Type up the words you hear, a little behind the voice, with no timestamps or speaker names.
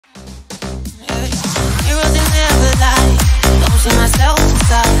else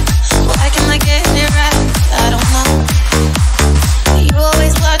inside. Why can't I get it right? I don't know. You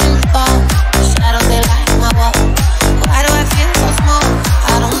always watching me fall. The shadows, they like my wall. Why do I feel so small?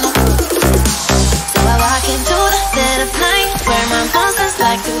 I don't know. So I walk into the dead of night, where my monsters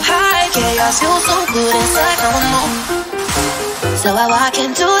like to hide. Chaos feels so good inside, no one knows. So I walk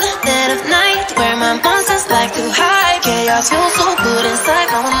into the dead of night, where my monsters like to hide. Chaos feels so good inside,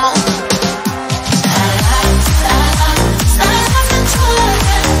 no one knows.